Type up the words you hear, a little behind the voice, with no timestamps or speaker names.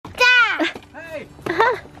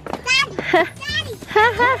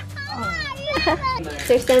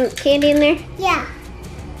there some candy in there? Yeah.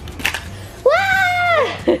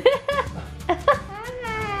 Wow!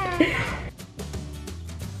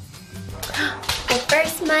 The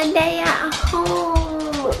first Monday at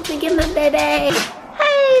home. Look at my baby.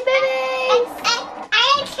 Hey, baby.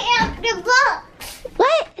 I tear up the book.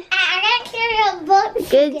 What? I gotta tear up the book.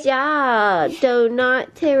 Good job. Do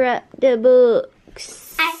not tear up the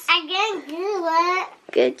books. I didn't do it.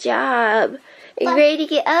 Good job. Are you ready to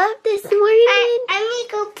get up this morning? I need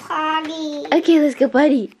to go potty. Okay, let's go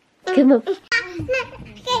potty. Come on. Give me.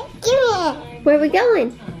 Where are we going?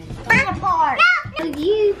 The park. No.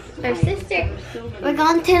 You, our sister. We're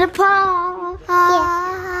going to the park.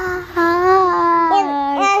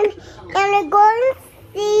 And we're going to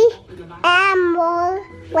see animals.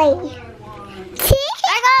 Wait.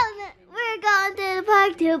 We're going to the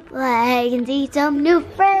park to play and see some new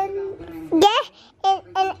friends. Yeah, and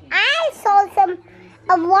I saw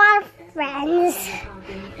a lot of friends.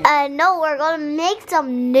 No, we're going to make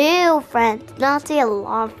some new friends. Not see a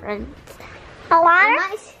lot of friends. A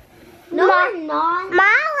lot of? No,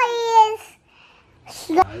 Molly is.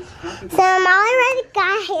 So Molly already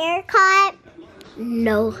got a haircut.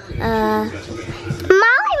 No. Molly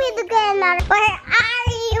needs to get another. Where are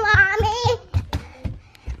you, Mommy?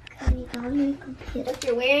 If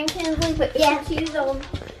you're wearing Kinsley, put your shoes on.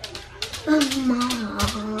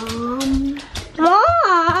 Mom.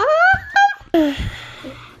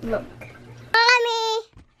 Look. Mommy,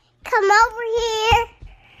 come over here.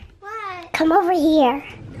 What? Come over here.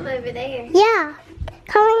 Come over there. Yeah.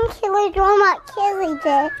 Come and Kinsley doing what Kinsley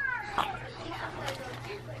did.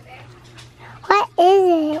 What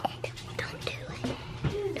is it? Don't do it.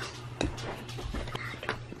 Don't.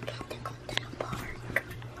 Get to go to the park.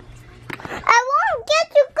 I won't get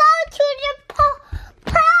to go to the park.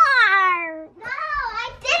 No,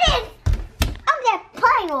 I didn't. I'm just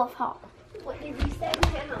playing with her. What did you say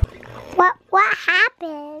now? What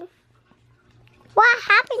happened? What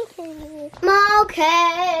happened to me?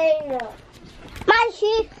 Okay. My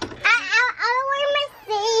shoes. I don't wear my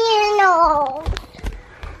sandals.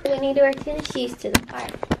 We need to wear tennis shoes to the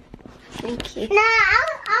park. Thank you. No,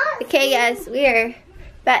 Okay, guys, we are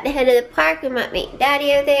about to head to the park. We might meet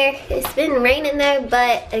Daddy over there. It's been raining though,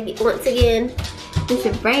 but once again, there's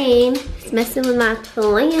a rain. It's messing with my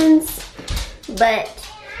plans. But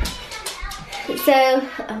so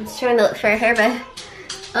I'm just trying to look for a hair bow.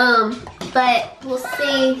 But we'll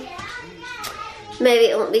see. Maybe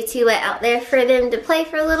it won't be too wet out there for them to play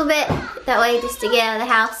for a little bit. That way, just to get out of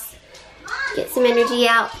the house, get some energy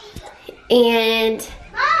out, and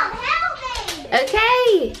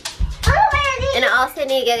okay. And I also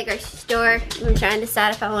need to go to the grocery store. I'm trying to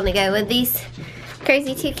decide if I want to go with these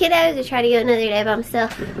crazy two kiddos or try to go another day by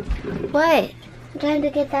myself. What? I'm trying to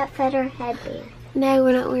get that feather headband. No,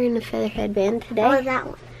 we're not wearing the feather headband today. Oh, that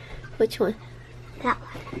one. Which one? That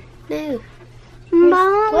one. No.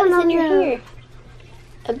 Mom, What is in your hair?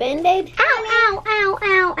 A band-aid? Ow, ow, ow,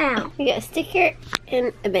 ow, ow. You got a sticker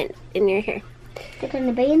and a band in your hair. Stick on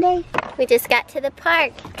the band-aid? We just got to the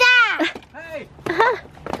park. Dad! Hey!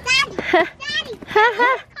 Daddy!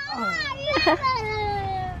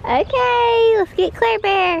 Okay, let's get Claire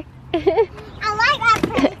Bear. I like that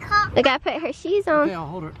pretty car. I gotta put her shoes on. Okay, I'll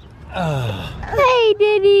hold her. Hey,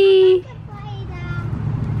 Diddy.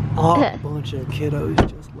 A bunch of kiddos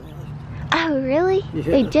just left. Oh, really? Yeah.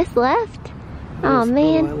 They just left? Oh, It's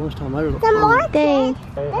man. like lunchtime. They were The more Dang.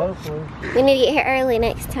 Hey, hopefully. We need to get here early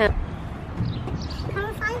next time.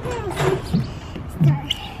 I'm finding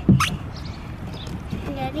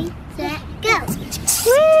Ready, set, go.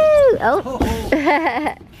 Woo! Oh.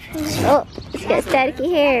 Oh, it's got staticky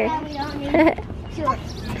hair.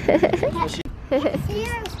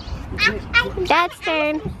 Dad's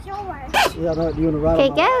turn. Yeah, no, do you want to ride Okay,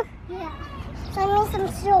 on go. Yeah. Send me some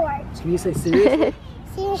shorts. Can you say seriously?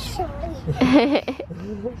 Seriously. Okay,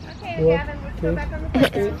 Gavin, let's go back on the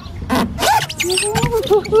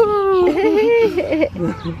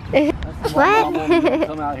What?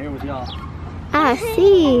 Come out here with y'all. I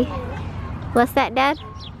see. What's that, Dad?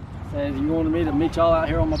 Says you wanted me to meet y'all out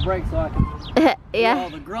here on my break so I can do all Yeah.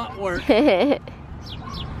 the grunt work. Them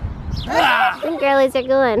girlies are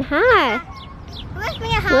going high. Lift me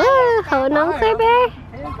higher. Woo, holding on, Claire Bear.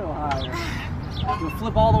 Can't go higher. You'll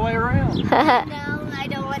flip all the way around. No, I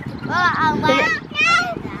don't want to.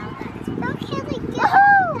 Okay, go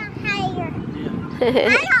higher.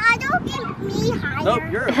 Yeah. I don't get me higher. Nope,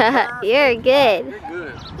 you're You're good. You're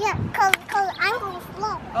good. Yeah, cause I'm going to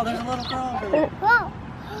float. Oh, there's a little girl there. Whoa.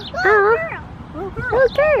 Oh,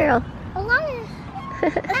 little girl. As long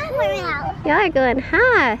as I'm wearing out. Y'all are going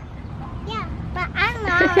high. Yeah, but I'm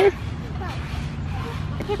not.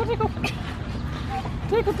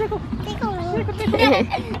 Tickle, tickle. Tickle me.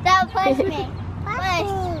 Don't push me. Push.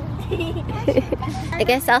 I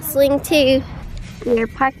guess I'll swing too. We're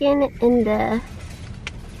parking in the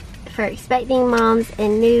for expecting moms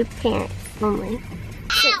and new parents only.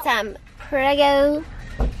 Since I'm preggo.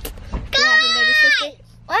 You having baby sister?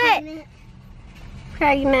 What?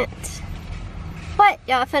 Pregnant. What?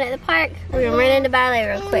 Y'all have fun at the park? We're gonna run into ballet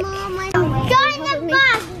real quick. Join the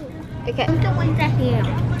bus. Okay. The ones that here.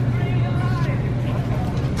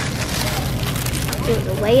 Do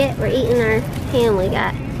we weigh it? We're eating our ham we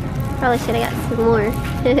got. Probably should have got some more.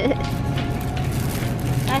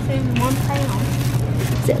 That's in 1 pound.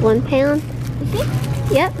 Is it 1 pound?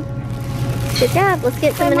 Yep. Good job. Let's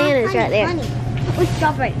get some bananas right there. With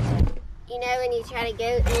strawberries. You know when you try to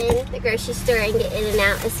go in the grocery store and get in and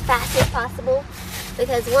out as fast as possible,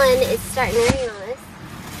 because 1, it's starting to rain on us.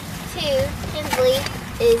 2, Kinsley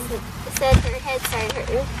said her head started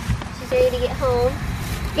hurting. She's ready to get home.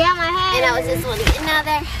 Yeah, my head. And I was just wanting to get out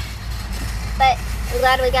there. But I'm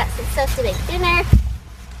glad we got some stuff to make dinner.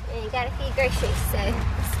 And got a few groceries, so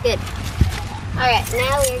it's good. Alright,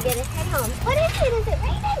 now we're gonna head home. What is it? Is it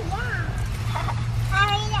raining? Yeah.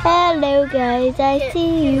 Hello guys, I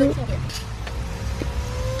see you.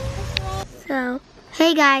 So,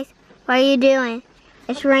 hey guys, what are you doing?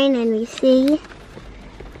 It's raining, you see?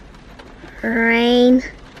 Rain,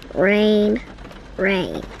 rain,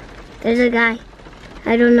 rain. There's a guy.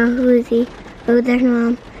 I don't know who is he. Oh, there's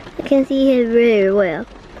Mom. I can see him very well.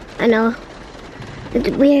 I know. It's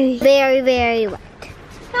very, very, very wet.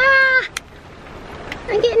 Ah!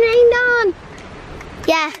 I'm getting rained on.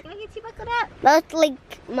 Yeah. Can I get you buckled up? Mostly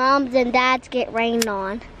moms and dads get rained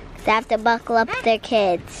on. They have to buckle up their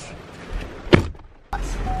kids.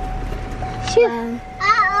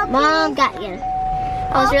 Mom got you.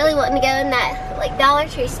 I was really wanting to go in that like Dollar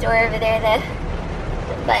Tree store over there though.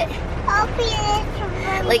 But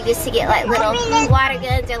like just to get like little water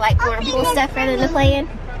guns or like more pool stuff rather than playing.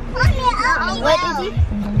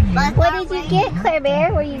 What did you get, Claire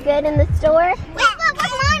Bear? Were you good in the store? Wait, look,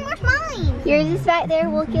 where's mine? Where's mine? Yours is back there.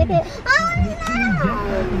 We'll get it. Oh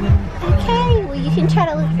no! Okay. Well, you can try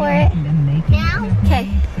to look for it. Now? Okay.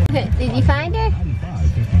 Did you find her?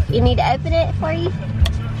 You need to open it for you?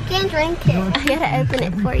 Can't drink it. I gotta open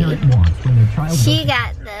it for you. She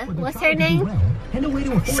got the, what's her name?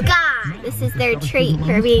 Sky. This is their treat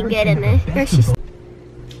for being good in the grocery store.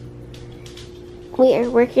 We are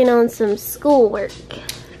working on some school work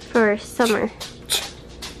for summer.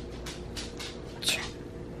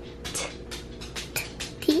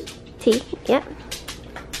 T, yep.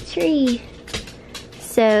 Tree.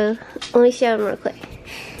 So, let me show them real quick.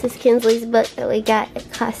 This is Kinsley's book that we got at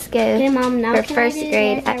Costco. Okay, Mom, now for first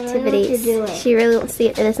grade activities. She really wants to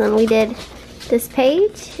get to this one. We did this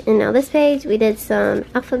page, and now this page. We did some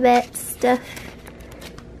alphabet stuff,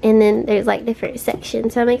 and then there's like different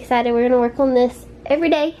sections. So I'm excited. We're gonna work on this every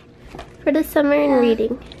day for the summer and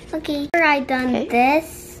reading. Okay. After I done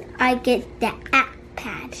this, I get the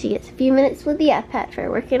iPad. She gets a few minutes with the iPad for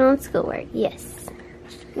working on schoolwork. Yes.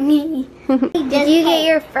 Me. Did you get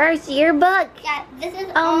your first yearbook? Yeah, this is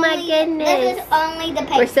Oh only, my goodness. This is only the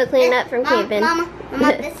page. We're still cleaning up from camping. Mama,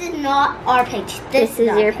 this is not our page. This is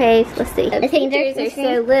your page. Let's see. The think pictures there's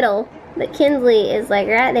are so little, but Kinsley is like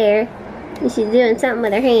right there, and she's doing something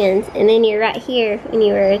with her hands. And then you're right here, and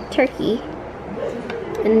you were a turkey.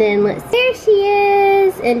 And then there she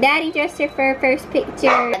is. And Daddy dressed her for her first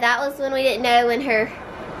picture. That was when we didn't know when her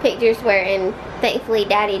pictures were, and thankfully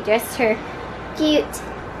Daddy dressed her cute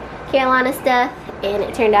Carolina stuff, and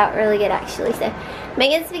it turned out really good actually. So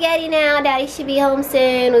making spaghetti now. Daddy should be home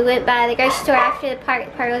soon. We went by the grocery store after the park.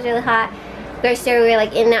 The park was really hot. Grocery store, we were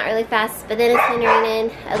like in and out really fast, but then it's been raining.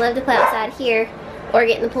 I love to play outside here or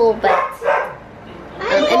get in the pool, but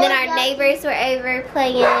and then our neighbors were over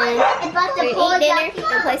playing. We're eat dinner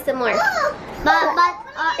and play some more.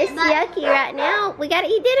 It's yucky right now. We gotta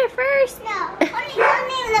eat dinner first. No, I'm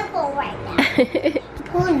in the pool right now.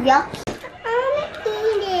 Pool yucky.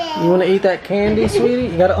 You want to eat that candy, sweetie?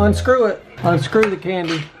 You got to unscrew it. Unscrew the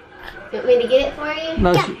candy. You want me to get it for you?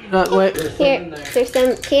 No, wait. Here, is there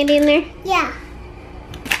some candy in there? Yeah.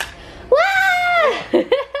 Wow!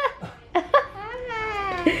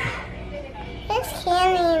 There's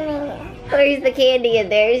candy in there. Where's the candy in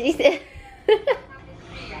there? She said.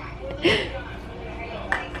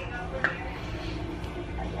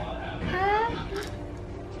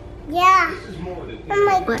 Yeah. Oh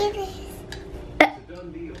my goodness.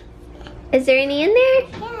 Is there any in there?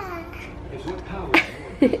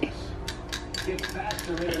 Yeah.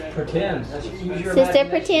 Pretend. Sister,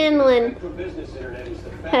 pretend one.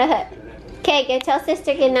 Okay, go tell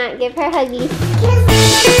sister goodnight. Give her a huggy.